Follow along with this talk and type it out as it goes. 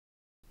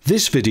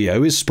This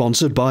video is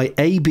sponsored by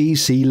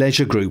ABC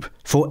Leisure Group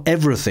for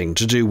everything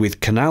to do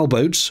with canal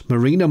boats,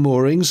 marina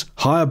moorings,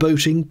 hire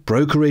boating,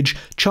 brokerage,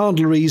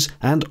 chandleries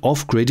and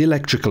off-grid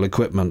electrical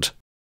equipment.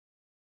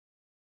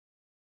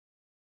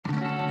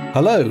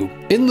 Hello!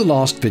 In the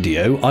last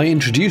video I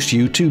introduced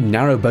you to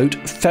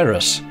narrowboat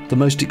Ferris, the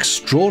most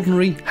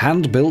extraordinary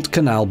hand-built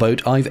canal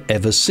boat I've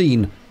ever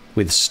seen,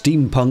 with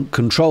steampunk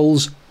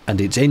controls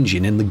and its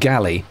engine in the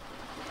galley.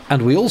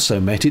 And we also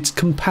met its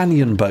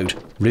companion boat,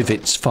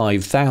 Rivets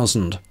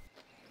 5000.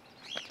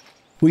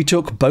 We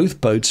took both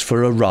boats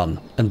for a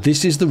run, and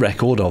this is the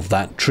record of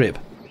that trip.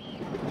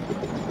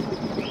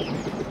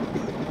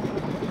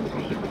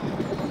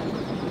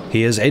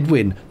 Here's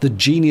Edwin, the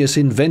genius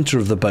inventor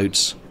of the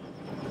boats.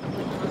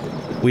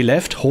 We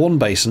left Horn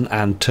Basin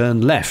and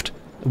turned left.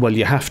 Well,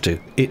 you have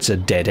to, it's a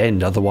dead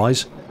end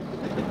otherwise.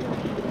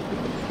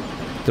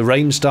 The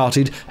rain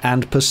started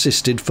and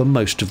persisted for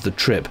most of the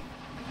trip.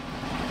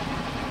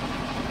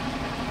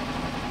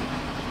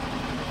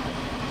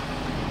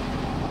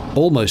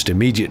 Almost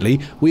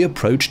immediately we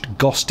approached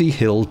Gosty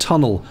Hill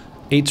Tunnel.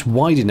 It's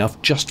wide enough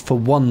just for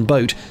one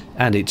boat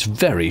and it's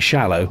very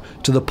shallow,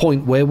 to the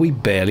point where we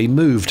barely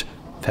moved,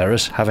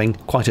 Ferris having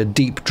quite a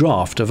deep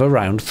draft of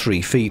around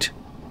 3 feet.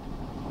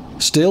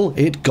 Still,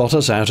 it got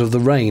us out of the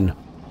rain.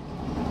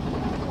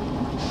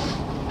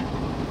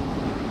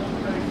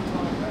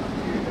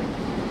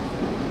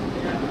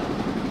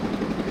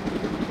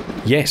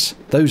 Yes,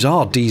 those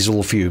are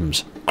diesel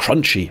fumes,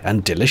 crunchy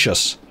and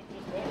delicious.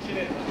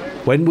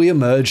 When we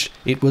emerged,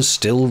 it was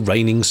still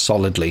raining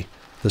solidly.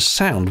 The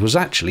sound was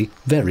actually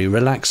very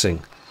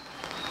relaxing.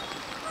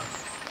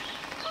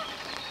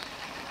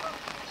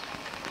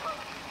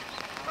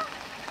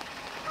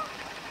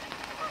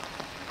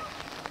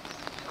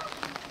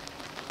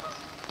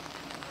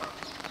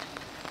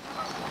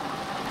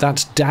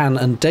 That's Dan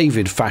and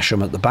David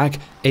Fasham at the back,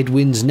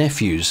 Edwin's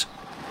nephews.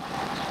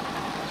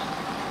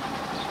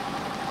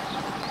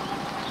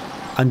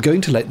 I'm going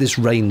to let this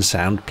rain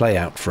sound play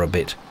out for a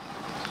bit.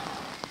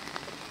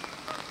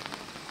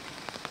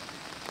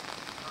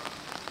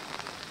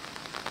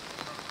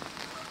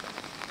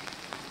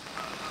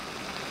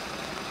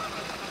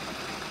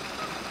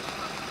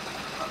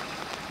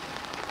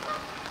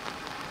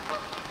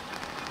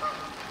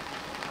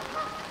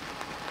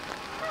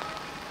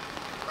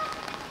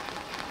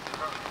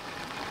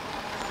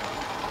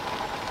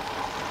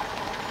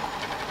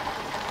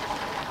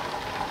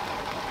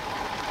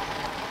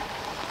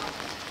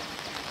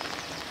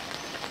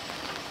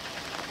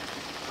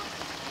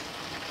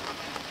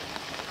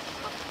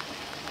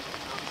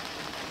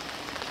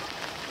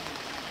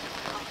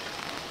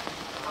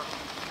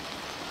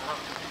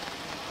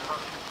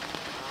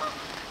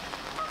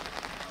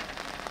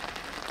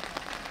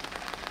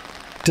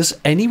 Does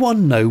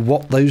anyone know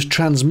what those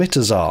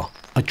transmitters are?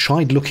 I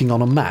tried looking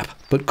on a map,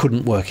 but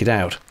couldn't work it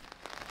out.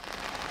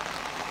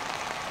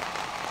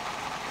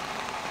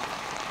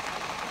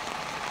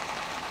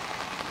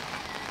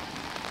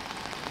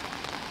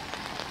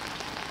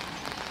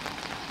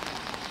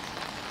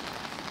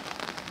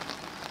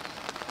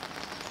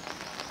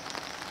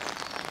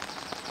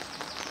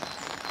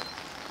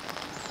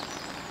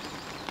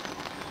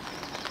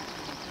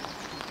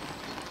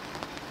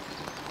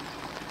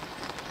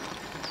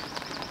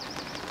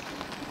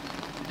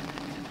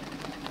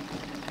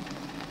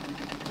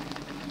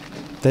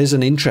 There's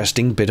an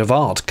interesting bit of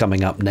art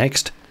coming up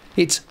next.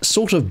 It's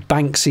sort of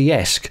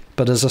Banksy-esque,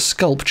 but as a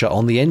sculpture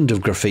on the end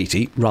of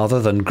graffiti rather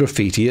than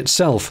graffiti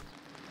itself.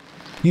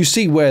 You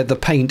see where the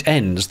paint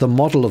ends, the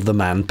model of the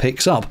man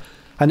picks up,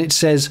 and it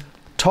says,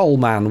 "Toll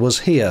man was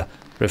here,"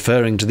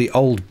 referring to the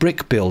old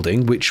brick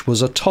building which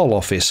was a toll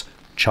office,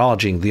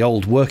 charging the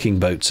old working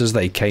boats as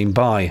they came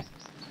by.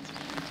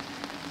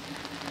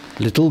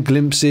 Little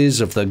glimpses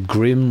of the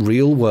grim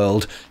real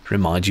world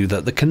remind you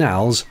that the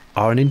canals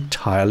are an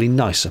entirely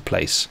nicer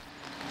place.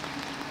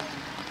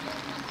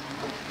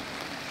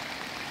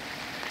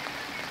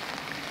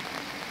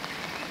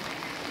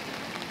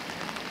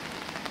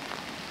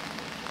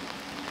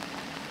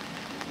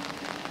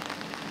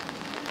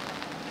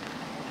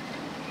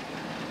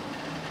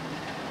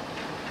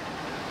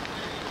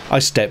 I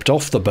stepped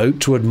off the boat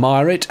to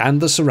admire it and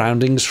the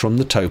surroundings from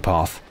the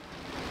towpath.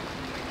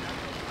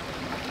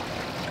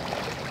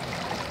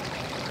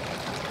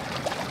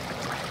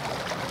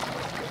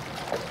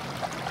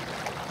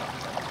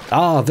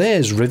 Ah,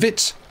 there's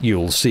Rivets.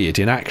 You'll see it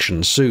in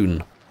action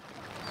soon.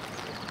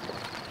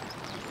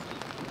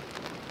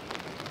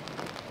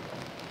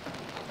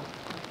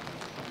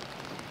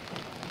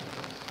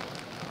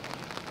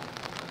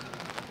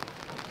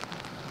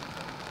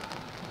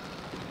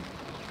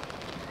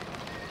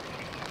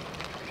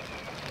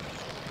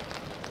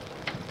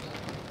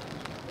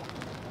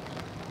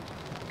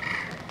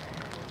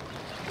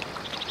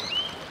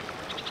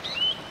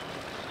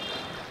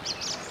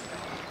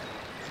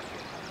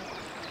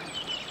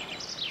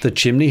 The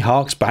chimney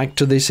harks back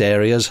to this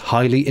area's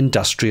highly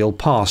industrial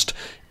past,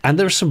 and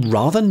there are some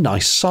rather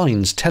nice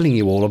signs telling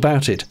you all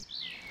about it.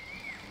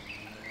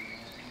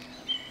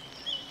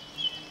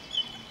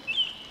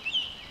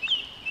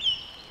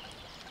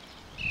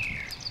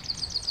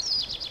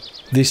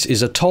 This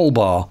is a toll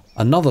bar,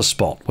 another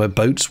spot where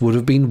boats would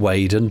have been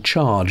weighed and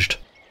charged.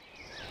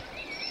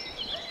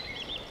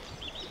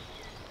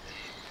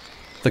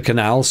 The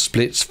canal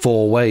splits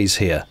 4 ways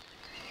here.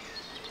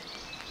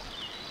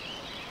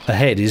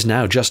 Ahead is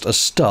now just a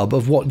stub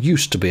of what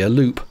used to be a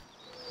loop.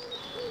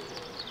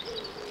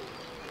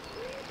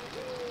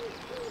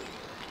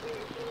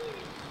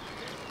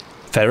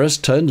 Ferris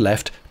turned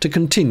left to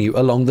continue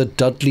along the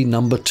Dudley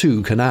No.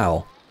 2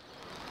 canal.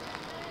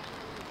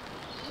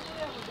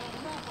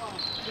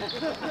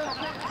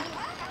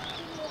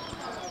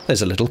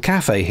 There's a little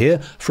cafe here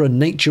for a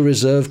nature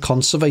reserve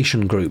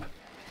conservation group.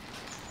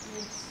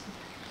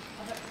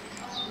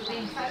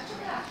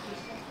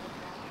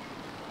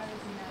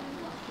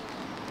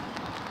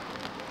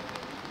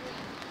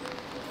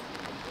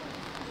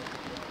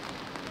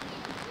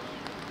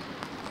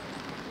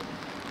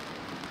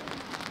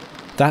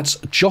 That's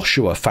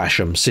Joshua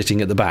Fasham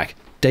sitting at the back,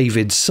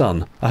 David's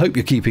son. I hope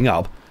you're keeping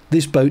up.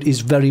 This boat is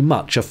very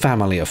much a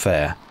family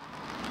affair.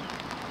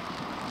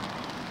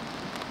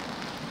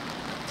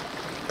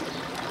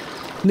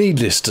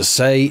 Needless to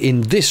say,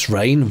 in this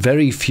rain,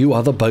 very few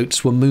other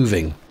boats were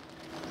moving.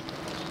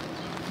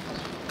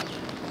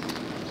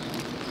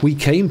 We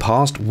came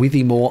past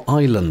Withymoor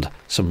Island,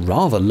 some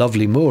rather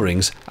lovely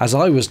moorings, as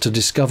I was to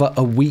discover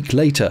a week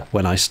later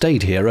when I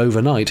stayed here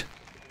overnight.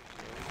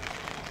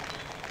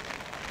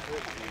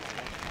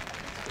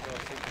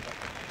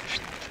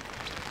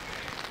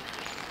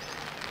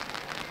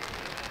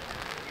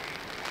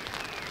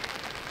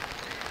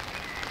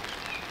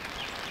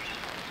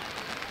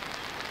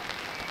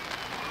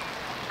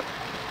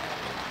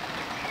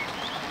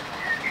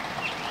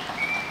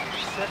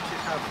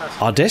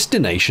 Our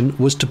destination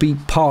was to be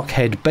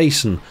Parkhead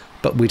Basin,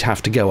 but we'd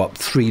have to go up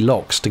 3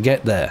 locks to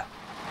get there.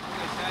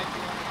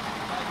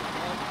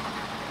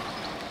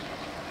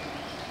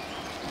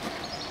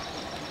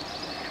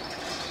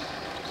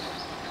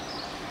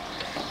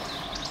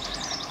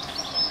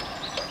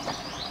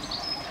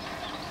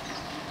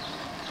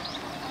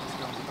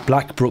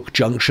 Blackbrook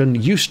Junction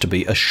used to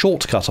be a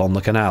shortcut on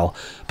the canal,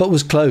 but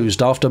was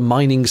closed after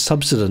mining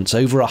subsidence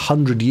over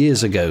 100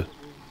 years ago.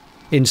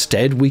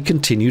 Instead, we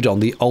continued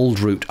on the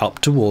old route up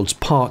towards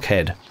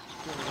Parkhead.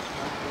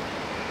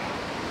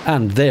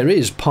 And there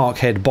is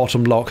Parkhead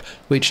Bottom Lock,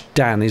 which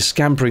Dan is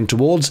scampering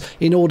towards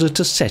in order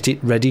to set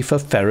it ready for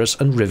Ferris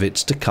and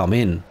rivets to come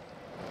in.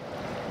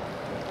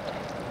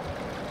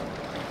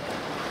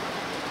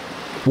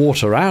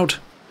 Water out.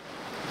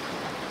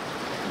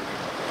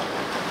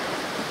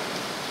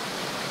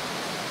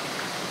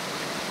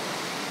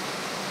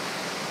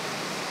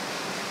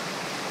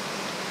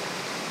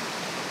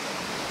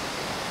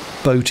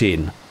 Boat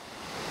in.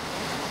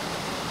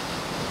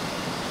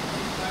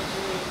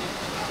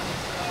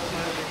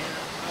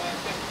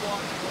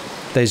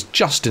 There's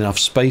just enough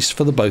space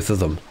for the both of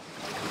them.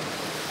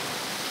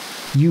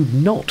 You'd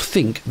not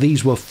think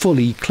these were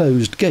fully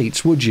closed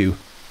gates, would you?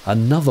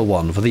 Another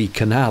one for the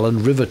Canal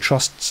and River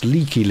Trust's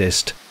leaky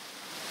list.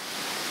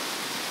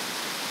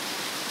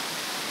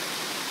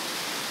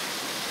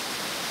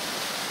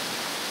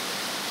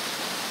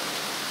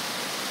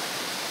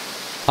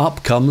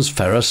 Up comes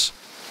Ferris.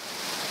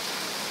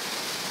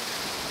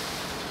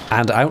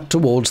 And out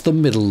towards the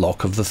middle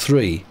lock of the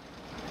 3.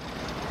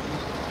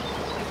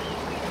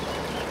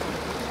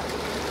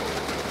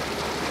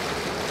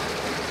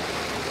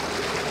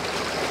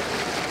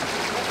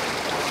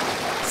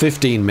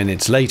 "15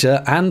 minutes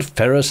later, and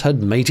Ferris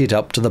had made it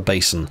up to the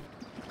basin.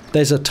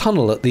 There's a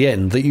tunnel at the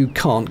end that you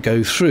can't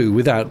go through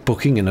without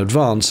booking in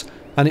advance,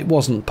 and it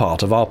wasn't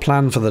part of our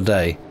plan for the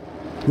day.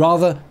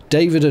 Rather,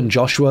 David and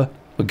Joshua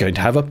were going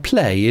to have a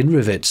play in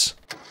rivets.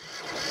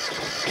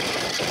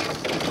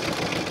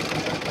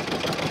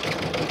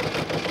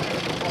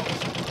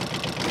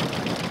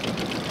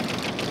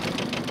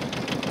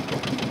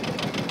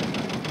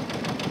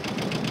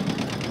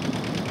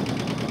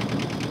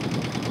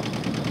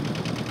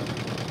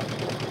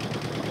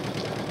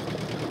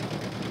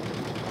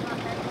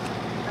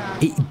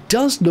 It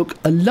does look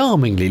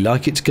alarmingly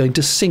like it's going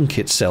to sink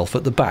itself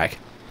at the back,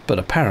 but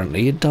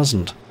apparently it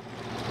doesn't.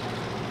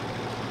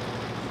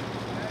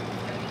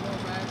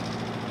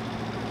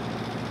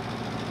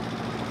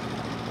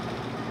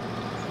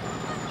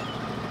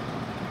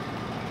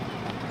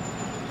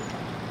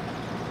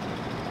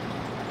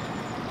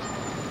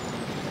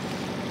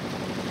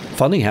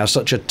 Funny how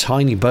such a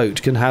tiny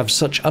boat can have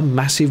such a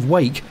massive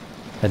wake,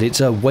 and it's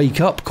a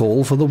wake-up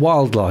call for the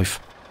wildlife.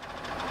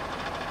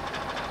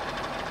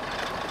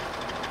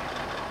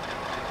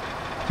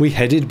 We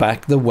headed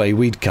back the way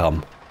we'd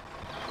come.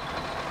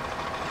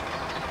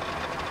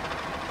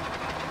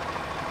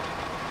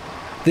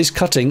 This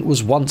cutting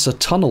was once a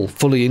tunnel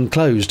fully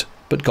enclosed,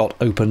 but got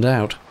opened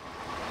out.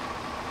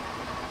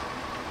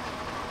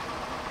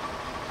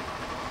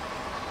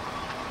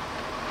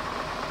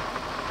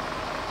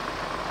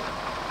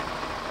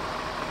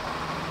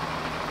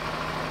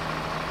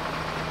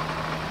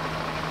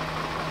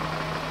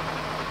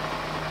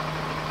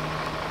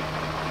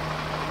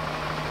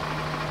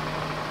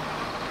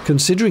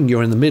 Considering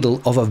you're in the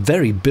middle of a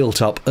very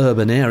built-up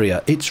urban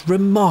area, it's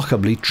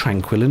remarkably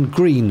tranquil and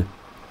green.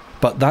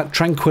 But that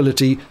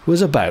tranquility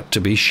was about to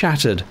be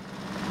shattered.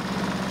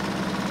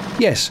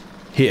 Yes,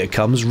 here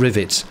comes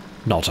Rivets,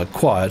 not a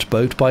quiet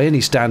boat by any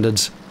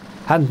standards.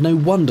 And no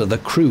wonder the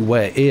crew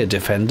wear ear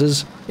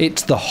defenders.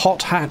 It's the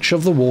hot hatch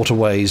of the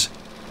waterways.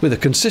 With a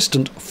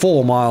consistent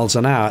 4 miles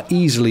an hour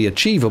easily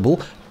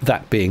achievable,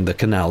 that being the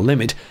Canal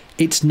limit,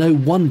 it's no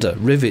wonder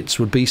Rivets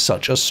would be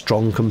such a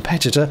strong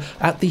competitor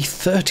at the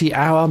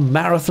 30-hour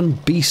Marathon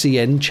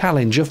BCN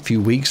Challenge a few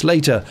weeks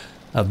later,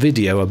 a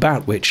video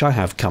about which I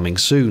have coming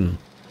soon.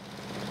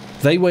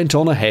 They went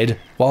on ahead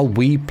while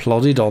we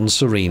plodded on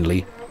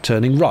serenely,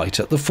 turning right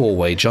at the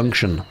four-way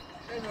junction.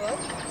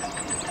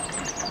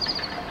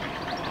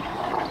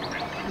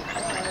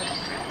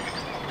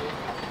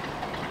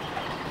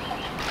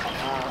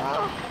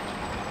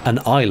 An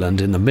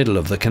island in the middle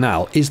of the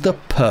canal is the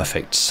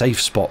perfect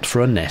safe spot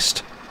for a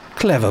nest.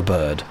 Clever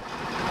bird.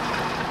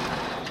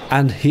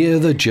 And here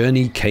the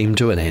journey came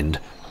to an end,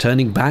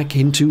 turning back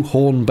into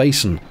Horn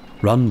Basin,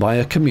 run by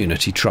a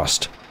community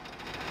trust.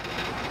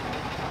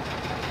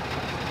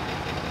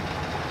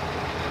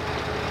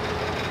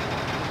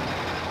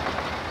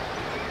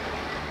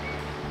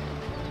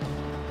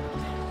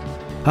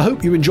 I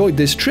hope you enjoyed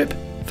this trip.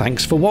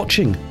 Thanks for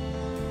watching.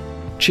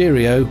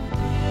 Cheerio.